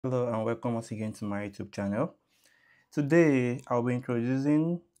Hello and welcome once again to my YouTube channel. Today I'll be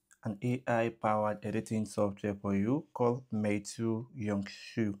introducing an AI powered editing software for you called Meitu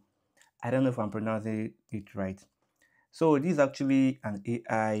Yunxiu. I don't know if I'm pronouncing it right. So this is actually an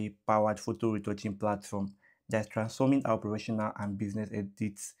AI powered photo retouching platform that's transforming how professional and business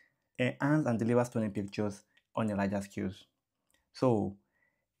edits, enhance and deliver stunning pictures on a larger scale. So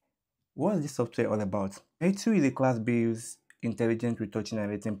what is this software all about? Meitu is a class-based intelligent retouching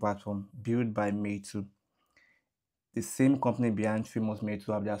and editing platform built by Meitu, the same company behind famous Meitu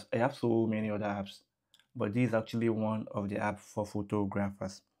app. I have so many other apps, but this is actually one of the apps for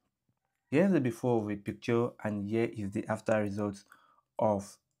photographers. Here's the before of a picture, and here is the after result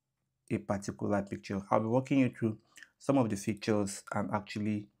of a particular picture. I'll be walking you through some of the features and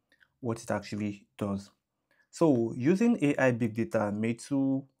actually what it actually does. So, using AI big data,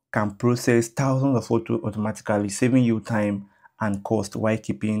 Meitu can process thousands of photos automatically, saving you time and cost while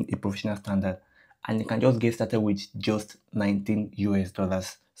keeping a professional standard. And you can just get started with just 19 US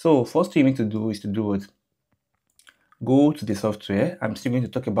dollars. So, first thing you need to do is to do what? Go to the software. I'm still going to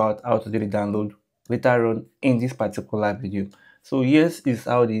talk about how to do the download later on in this particular video. So, yes, is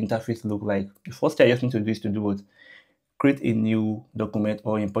how the interface look like. The first thing I just need to do is to do what? Create a new document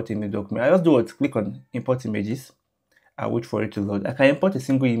or import a new document. I just do what? Click on import images. I wait for it to load. I can import a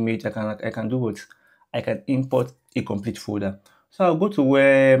single image. I can do what? I can import a complete folder. So I'll go to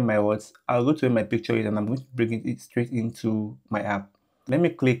where my what? I'll go to where my picture is, and I'm going to bring it straight into my app. Let me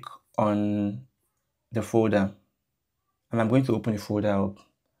click on the folder, and I'm going to open the folder up.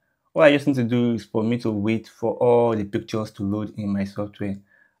 All I just need to do is for me to wait for all the pictures to load in my software,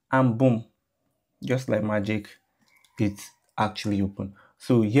 and boom, just like magic, it's actually open.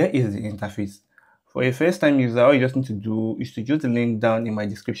 So here is the interface. For a first time user, all you just need to do is to use the link down in my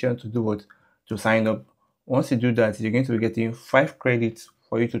description to do what? To sign up. Once you do that, you're going to be getting 5 credits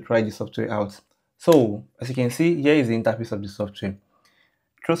for you to try the software out. So as you can see, here is the interface of the software.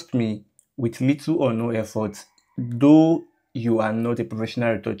 Trust me, with little or no effort, though you are not a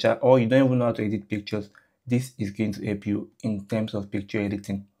professional retoucher or you don't even know how to edit pictures, this is going to help you in terms of picture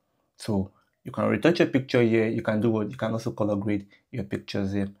editing. So you can retouch your picture here. You can do what? You can also color grade your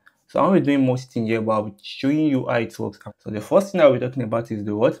pictures here. So I'm be doing most things here, but I'll be showing you how it works. So the first thing that we're talking about is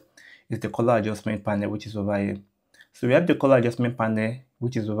the what? Is the color adjustment panel, which is over here. So we have the color adjustment panel,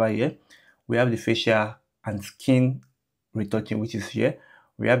 which is over here. We have the facial and skin retouching, which is here.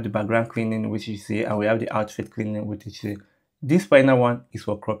 We have the background cleaning, which is here, and we have the outfit cleaning, which is here. This final one is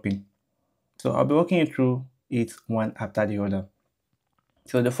for cropping. So I'll be walking you through it one after the other.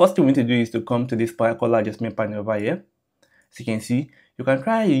 So the first thing we need to do is to come to this color adjustment panel over here. As you can see, you can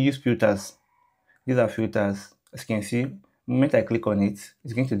try to use filters. These are filters. As you can see, the moment I click on it,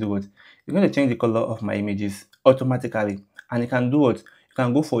 it's going to do what? It's going to change the color of my images automatically. And you can do what? You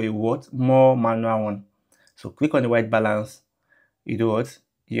can go for a what? More manual one. So click on the white balance. You do what?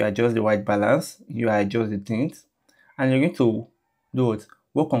 You adjust the white balance. You adjust the tints. And you're going to do what?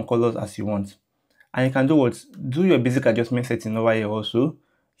 Work on colors as you want. And you can do what? Do your basic adjustment setting over here also.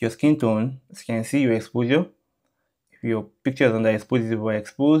 Your skin tone, as you can see, your exposure. If your picture is underexposed, is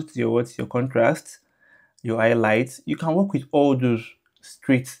overexposed, your what? Your contrast, your highlights. You can work with all those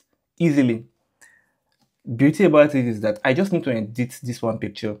straight easily. Beauty about it is that I just need to edit this one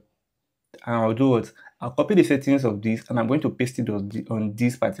picture. And I'll do what? I'll copy the settings of this and I'm going to paste it on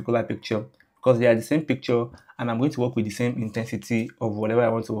this particular picture because they are the same picture and I'm going to work with the same intensity of whatever I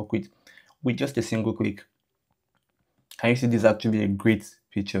want to work with just a single click. Can you see this is actually a great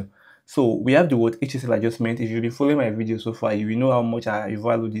feature? So we have the word HSL adjustment. If you've been following my video so far, you will know how much I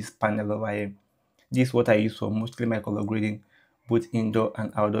value this panel over here. This is what I use for mostly my color grading, both indoor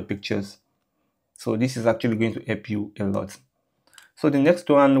and outdoor pictures. So this is actually going to help you a lot. So the next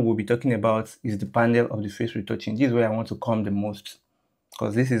one we'll be talking about is the panel of the face retouching. This is where I want to come the most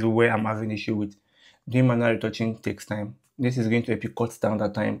because this is where I'm having issue with. Doing manual retouching takes time. This is going to help you cut down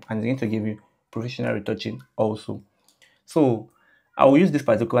that time and it's going to give you professional retouching also. So I will use this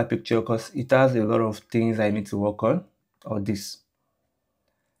particular picture because it has a lot of things I need to work on, or this.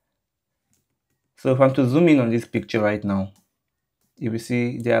 So if I'm to zoom in on this picture right now, you will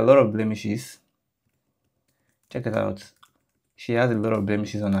see there are a lot of blemishes. Check it out. She has a lot of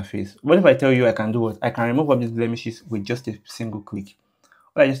blemishes on her face. What if I tell you I can do what? I can remove all these blemishes with just a single click.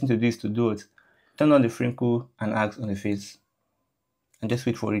 All I just need to do is to do it. Turn on the wrinkle and arcs on the face. And just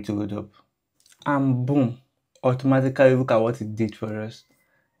wait for it to load up. And boom. Automatically look at what it did for us.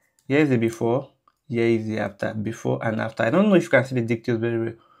 Here is the before, here is the after, before and after. I don't know if you can see the details very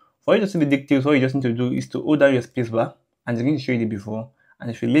well. For you to see the details, all you just need to do is to hold down your spacebar and it's going to show you the before.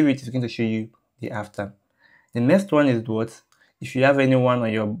 And if you leave it, it's going to show you the after. The next one is what? If you have anyone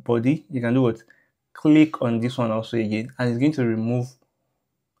on your body, you can do what? Click on this one also again, and it's going to remove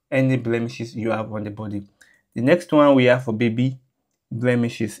any blemishes you have on the body. The next one we have for baby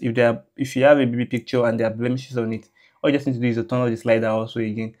blemishes. If you have a baby picture and there are blemishes on it, all you just need to do is to turn on the slider also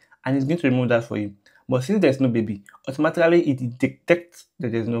again, and it's going to remove that for you. But since there's no baby, automatically it detects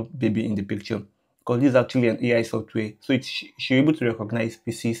that there's no baby in the picture, because this is actually an AI software, so it should be able to recognize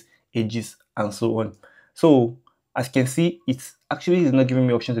faces, ages, and so on. So as you can see, it's actually is not giving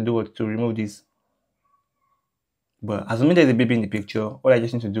me option to do what, to remove this. But assuming there's a baby in the picture, all I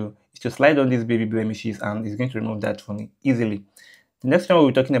just need to do is to slide on these baby blemishes, and it's going to remove that for me easily. The next one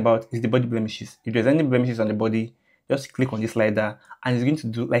we're talking about is the body blemishes. If there's any blemishes on the body, just click on this slider and it's going to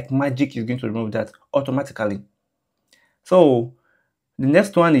do like magic, it's going to remove that automatically. So the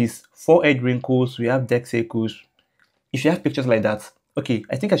next one is forehead wrinkles. We have dark circles. If you have pictures like that, okay,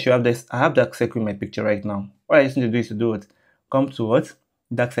 I think I should have this. I have dark circle in my picture right now. What I just need to do is to do what? Come to what?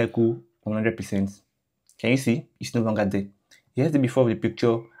 Dark circle 100%. Can you see? It's no longer there. Here's the before of the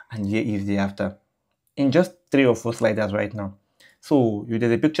picture and here is the after. In just 3 or 4 sliders right now. So if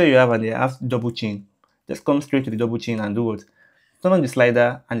there's a picture you have and they have double chin, just come straight to the double chin and do what? Turn on the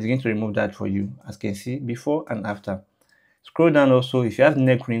slider and it's going to remove that for you. As you can see, before and after. Scroll down also if you have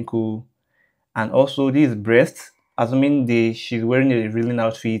neck wrinkle, and also this breast, assuming she's wearing a revealing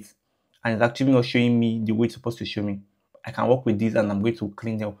outfit and it's actually not showing me the way it's supposed to show me. I can work with this and I'm going to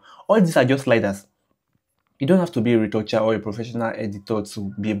clean them. All these are just sliders. You don't have to be a retoucher or a professional editor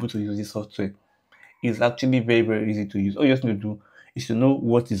to be able to use this software. It's actually very, very easy to use. All you just need to do is to know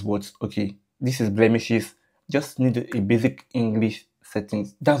what is what. Okay, this is blemishes. Just need a basic English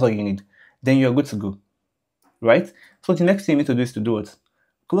settings. That's all you need. Then you're good to go. Right? So the next thing you need to do is to do what?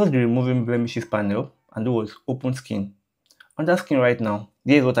 Close the removing blemishes panel and do what? Open skin. On that skin right now,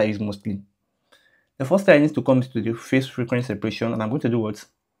 here's what I use mostly. The first thing I need to come to the face frequency separation, and I'm going to do what?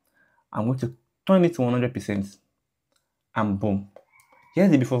 I'm going to turn it to 100%. And boom. Here's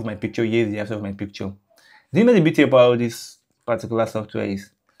the before of my picture, here's the after of my picture. The you know the beauty about this particular software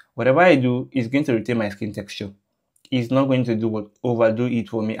is whatever I do is going to retain my skin texture. It's not going to do what overdo it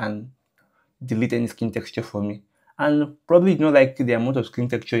for me and delete any skin texture for me. And probably you don't like the amount of skin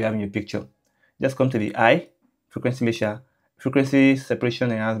texture you have in your picture. Just come to the eye, frequency measure, frequency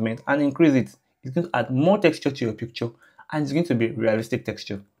separation enhancement, and increase it. It's going to add more texture to your picture and it's going to be realistic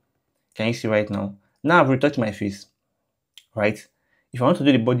texture. Can you see right now? Now I've retouched my face, right? If I want to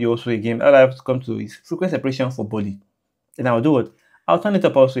do the body also again, all I have to come to is frequency separation for body. Then I'll do what? I'll turn it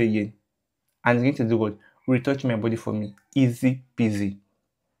up also again. And it's going to do what? Retouch my body for me. Easy peasy.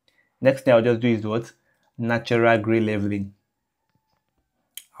 Next thing I'll just do is what? Natural gray leveling.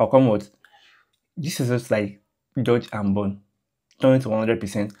 I'll come what? This is just like Dodge and Bone. Turn it to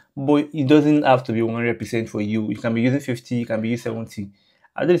 100%. But it doesn't have to be 100% for you. You can be using 50, you can be using 70.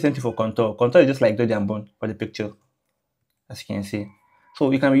 I'll do the same thing for contour. Contour is just like Dodge and Bone for the picture. As you can see. So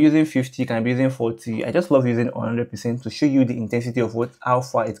you can be using 50, you can be using 40. I just love using 100% to show you the intensity of how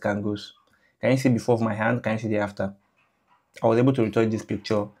far it can go. Can you see before of my hand? Can you see the after? I was able to retouch this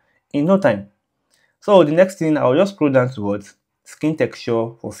picture in no time. So the next thing, I'll just scroll down to what? Skin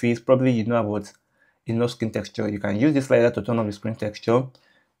texture for face. Probably you know about enough skin texture. You can use this slider to turn on the skin texture.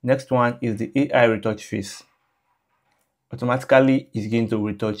 Next one is the AI retouch face. Automatically it's going to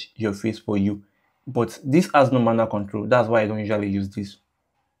retouch your face for you. But this has no manual control. That's why I don't usually use this.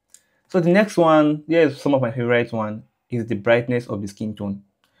 So the next one, here's some of my favorite one, is the brightness of the skin tone.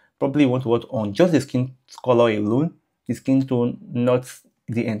 Probably you want to work on just the skin color alone, the skin tone, not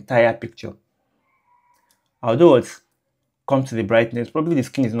the entire picture. I'll do what? Come to the brightness. Probably the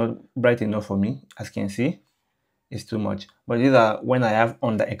skin is not bright enough for me, as you can see. It's too much. But these are when I have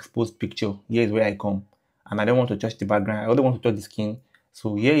underexposed picture. Here is where I come. And I don't want to touch the background. I only want to touch the skin.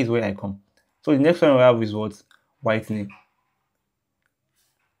 So here is where I come. So the next one we have is what? Whitening.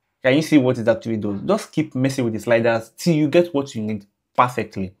 Can you see what it actually does? Just keep messing with the sliders till you get what you need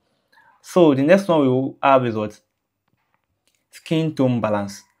perfectly. So the next one we will have is what? Skin tone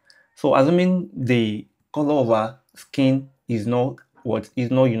balance. So assuming the color of our skin is not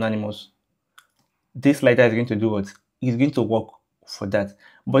unanimous, this slider is going to do what? It's going to work for that.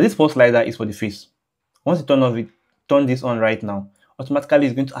 But this first slider is for the face. Once you turn this on right now, automatically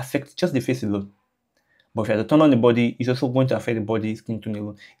it's going to affect just the face alone. But if you have to turn on the body, it's also going to affect the body skin tone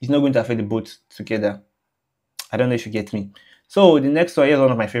alone. It's not going to affect the both together. I don't know if you get me. So the next one, here's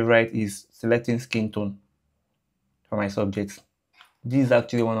one of my favorite, is selecting skin tone for my subjects. This is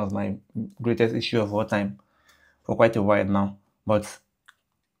actually one of my greatest issue of all time for quite a while now. But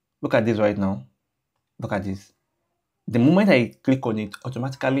look at this right now. Look at this. The moment I click on it,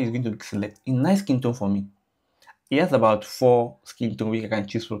 automatically it's going to select a nice skin tone for me. It has about 4 skin tone which I can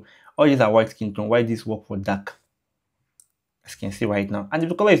choose from. All these are white skin tone. Why this work for dark? As you can see right now. And if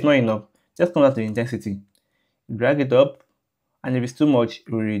the color is not enough, just come down to the intensity. Drag it up, and if it's too much,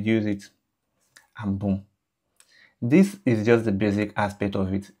 we reduce it. And boom. This is just the basic aspect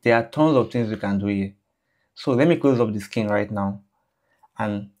of it. There are tons of things you can do here. So let me close up the skin right now,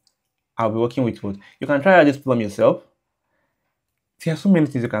 and I'll be working with what you can try out this plum yourself. There are so many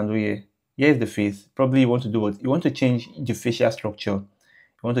things you can do here. Here's the face. Probably you want to do what? You want to change the facial structure.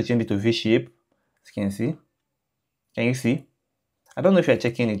 You want to change it to V shape. As you can see. Can you see? I don't know if you're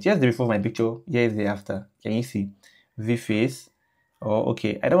checking it. Here's the before my picture. Here's the after. Can you see? V face. Or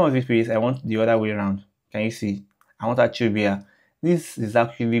okay, I don't want V face. I want the other way around. Can you see? I want that trivia. This is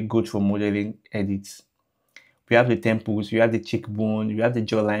actually good for modeling edits. We have the temples, we have the cheekbone, we have the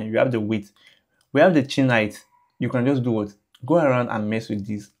jawline, we have the width, we have the chin height. You can just do what? Go around and mess with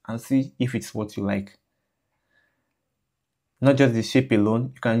this and see if it's what you like. Not just the shape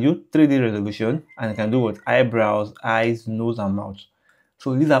alone, you can use 3D resolution and you can do what? Eyebrows, eyes, nose, and mouth.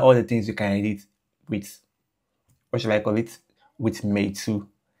 So these are all the things you can edit with, what should I call it? With Meitu.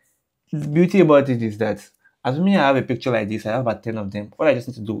 The beauty about it is that assuming I have a picture like this, I have about 10 of them. All I just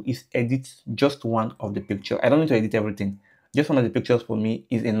need to do is edit just one of the picture. I don't need to edit everything. Just one of the pictures for me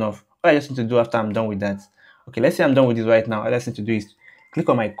is enough. All I just need to do after I'm done with that. Okay, let's say I'm done with this right now. All I just need to do is click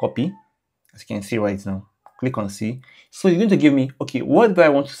on my copy, as you can see right now. Click on C. So it's going to give me, okay, what do I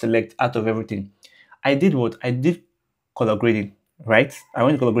want to select out of everything? I did what? I did color grading, right? I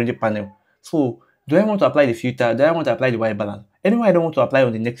went to color grading panel. So do I want to apply the filter? Do I want to apply the white balance? Anyway, I don't want to apply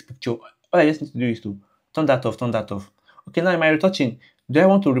on the next picture. All I just need to do is to turn that off, turn that off. Okay, now in my retouching, do I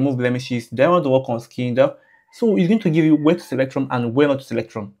want to remove blemishes? Do I want to work on skin? So it's going to give you where to select from and where not to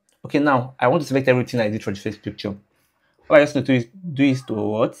select from. Okay, now I want to select everything I did for the first picture. All I just need to do is to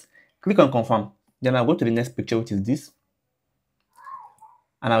what? Click on confirm. Then I'll go to the next picture, which is this.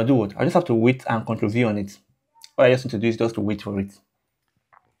 And I'll do what? I'll just have to wait and Ctrl V on it. All I just need to do is just to wait for it.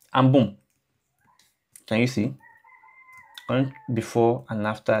 And boom. Can you see? Before and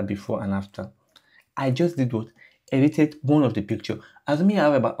after, before and after. I just did what? Edited one of the picture. As me, I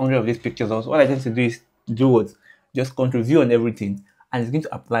have about 100 of these pictures also. All I tend to do is do what? Just Ctrl V on everything, and it's going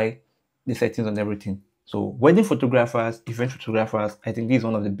to apply the settings on everything. So wedding photographers, event photographers, I think this is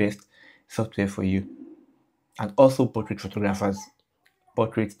one of the best software for you. And also portrait photographers.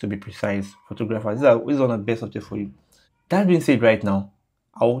 Portraits to be precise. Photographers. This is one of the best software for you. That being said right now,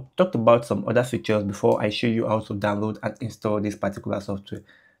 I'll talk about some other features before I show you how to download and install this particular software.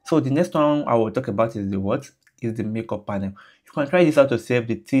 So the next one I will talk about is the what? Is the makeup panel. You can try this out to save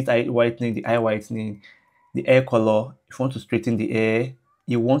the teeth whitening, the eye whitening, the hair color. If you want to straighten the hair,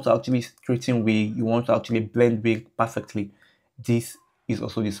 you want to actually straighten wig, you want to actually blend wig perfectly. This is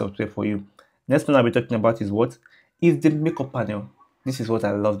also the software for you. Next one I'll be talking about is what? Is the makeup panel. This is what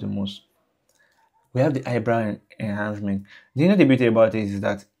I love the most. We have the eyebrow enhancement. Do you know the beauty about it is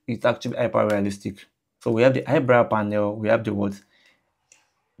that it's actually hyper realistic. So we have the eyebrow panel, we have the what?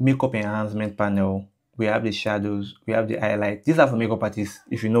 Makeup enhancement panel, we have the shadows, we have the highlight. These are for makeup artists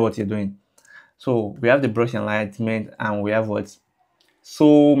if you know what you're doing. So we have the brush enlightenment and we have what?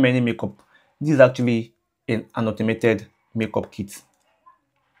 So many makeup. This is actually an automated makeup kit.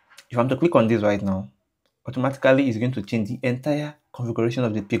 If I'm to click on this right now, automatically it's going to change the entire configuration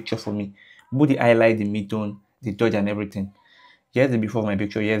of the picture for me. Both the highlight, the mid-tone, the dodge and everything. Here's the before of my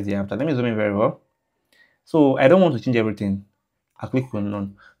picture, here's the after. Let me zoom in very well. So I don't want to change everything. I'll click on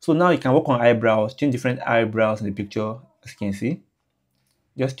none. So now you can work on eyebrows, change different eyebrows in the picture, as you can see.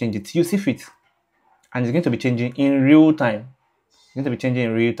 Just change it. You see fit. And it's going to be changing in real time. It's going to be changing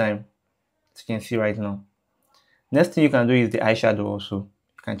in real time, as you can see right now. Next thing you can do is the eyeshadow also.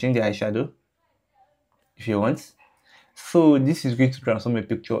 You can change the eyeshadow if you want. So this is going to transform a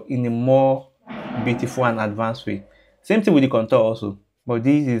picture in a more beautiful and advanced way. Same thing with the contour also. But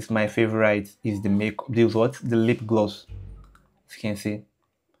this is my favorite, is the makeup. This is what? The lip gloss. As you can see.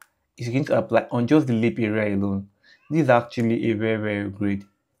 It's going to apply on just the lip area alone. This is actually a very, very great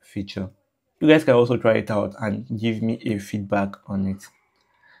feature. You guys can also try it out and give me a feedback on it.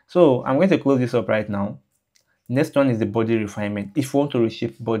 So I'm going to close this up right now. Next one is the body refinement. If you want to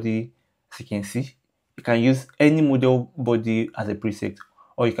reshape body, as you can see, you can use any model body as a preset,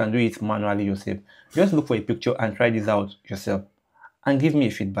 or you can do it manually yourself. Just look for a picture and try this out yourself and give me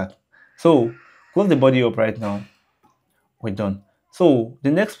a feedback. So close the body up right now. We're done. So the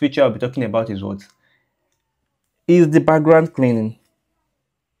next feature I'll be talking about is what? Is the background cleaning.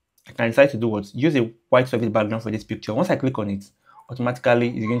 I can decide to do what? Use a white solid background for this picture. Once I click on it, automatically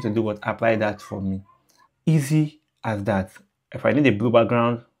it's going to do what? Apply that for me. Easy as that. If I need a blue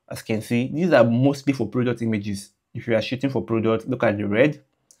background, as you can see, these are mostly for product images. If you are shooting for product, look at the red.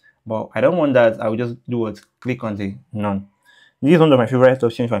 But I don't want that. I will just do what? Click on the none. This is one of my favorite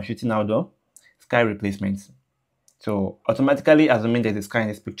options if I'm shooting outdoor. Sky replacement. So automatically assuming there's a sky in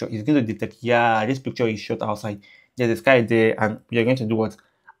this picture, it's going to detect, yeah, this picture is shot outside. There's a sky there, and you're going to do what?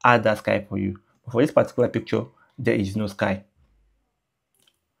 Add that sky for you. But for this particular picture, there is no sky.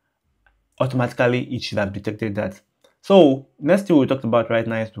 Automatically, it should have detected that. So next thing we talked about right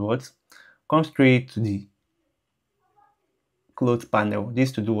now is what? Come straight to the clothes panel. This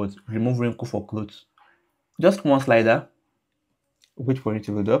is to do what? Remove wrinkle for clothes. Just one slider. Wait for it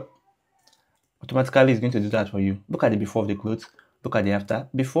to load up. Automatically, it's going to do that for you. Look at the before of the clothes. Look at the after.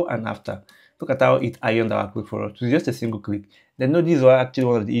 Before and after. Look at how it ironed our clothes for us. It's just a single click. Then know these are actually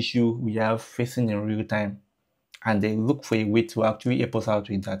one of the issues we are facing in real time. And they look for a way to actually help us out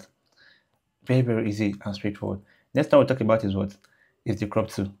with that. Very, very easy and straightforward. Next time we'll talk about is what? Is the crop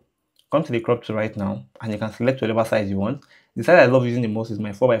tool. Come to the crop tool right now, and you can select whatever size you want. The size I love using the most is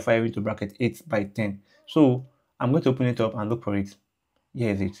my 4x5 into bracket 8x10. So I'm going to open it up and look for it. Here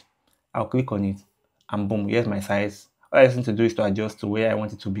is it. I'll click on it, and boom, here's my size. All I just need to do is to adjust to where I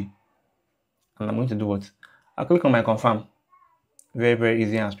want it to be. And I'm going to do what? I'll click on my confirm. Very, very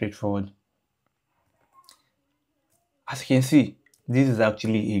easy and straightforward. As you can see, this is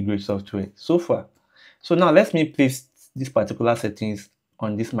actually a great software so far. So now let me place these particular settings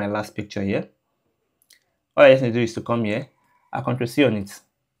on this my last picture here. All I just need to do is to come here, I Ctrl C on it,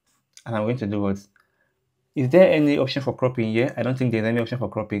 and I'm going to do what? Is there any option for cropping here? I don't think there's any option for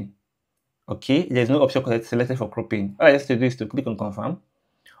cropping. Okay, there's no option selected for cropping. All I just need to do is to click on confirm,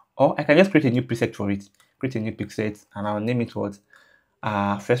 or I can just create a new preset for it. Create a new preset, and I'll name it what?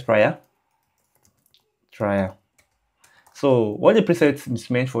 First trial. So what the preset is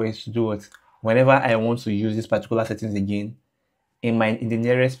meant for is to do what? Whenever I want to use this particular settings again in the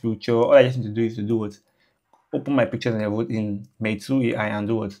nearest future, all I just need to do is to do what? Open my pictures in Meitu AI and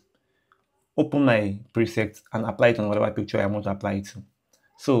do what? Open my preset and apply it on whatever picture I want to apply it to.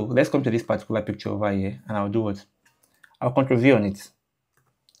 So let's come to this particular picture over here, and I'll do what? I'll Ctrl V on it,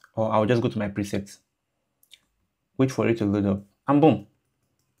 or I'll just go to my preset, wait for it to load up, and boom.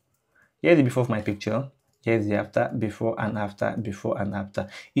 Here's the before of my picture. Here's the after, before and after, before and after.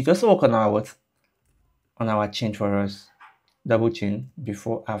 It also works on our what? On our chain for us. Double chain,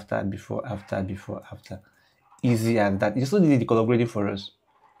 before, after, before, after, before, after. Easy as that. It also did the color grading for us.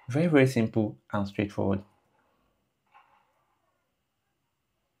 Very, very simple and straightforward.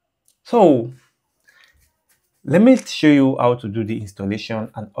 So let me show you how to do the installation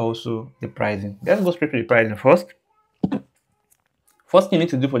and also the pricing. Let's go straight to the pricing first. First thing you need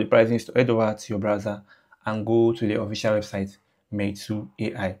to do for the pricing is to head over to your browser and go to the official website, Meitu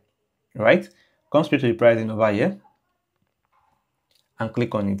AI. Right? Come straight to the pricing over here and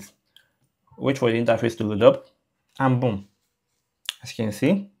click on it. Wait for the interface to load up, and boom. As you can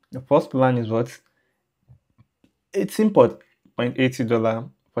see, the first plan is what? It's simple, $0.80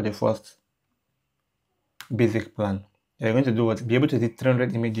 for the first basic plan. You're going to do what? Be able to edit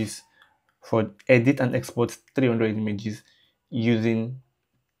 300 images for edit and export 300 images using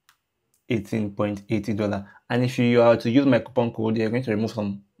 $18.80. And if you are to use my coupon code, you're going to remove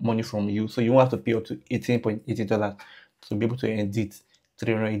some money from you, so you won't have to pay up to $18.80 to be able to edit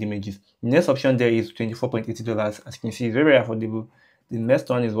 300 images. The next option there is $24.80. As you can see, it's very, very affordable. The next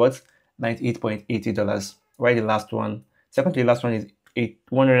one is what? $98.80. Right, the last one. Second to the last one is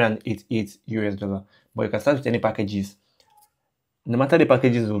 $188. But you can start with any packages. No matter the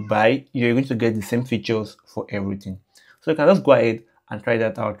packages you buy, you're going to get the same features for everything. So you can just go ahead and try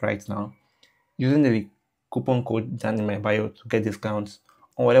that out right now using the coupon code down in my bio to get discounts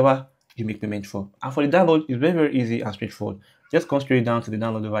on whatever you make payment for. And for the download, it's very, very easy and straightforward. Just come straight down to the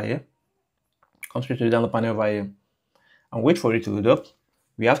download over here. Come straight to the download panel over here and wait for it to load up.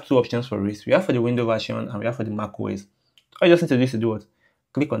 We have two options for it. We have for the Windows version and we have for the Mac OS. All you just need to do is to do what?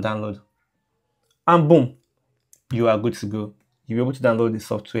 Click on download. And boom, you are good to go. You'll be able to download the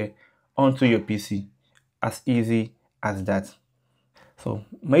software onto your PC. As easy as that. So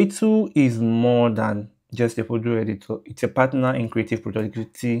Meitu is more than just a photo editor. It's a partner in creative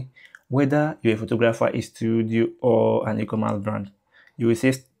productivity. Whether you're a photographer, a studio, or an e-commerce brand, you will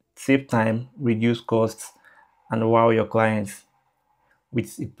save time, reduce costs, and wow your clients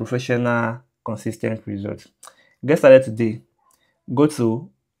with a professional, consistent result. Get started today. Go to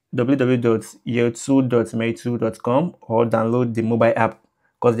www.yeltsu.meitu.com or download the mobile app,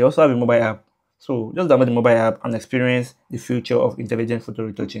 because they also have a mobile app. So just download the mobile app and experience the future of intelligent photo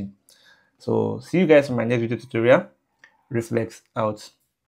retouching. So see you guys in my next video tutorial. Reflex out.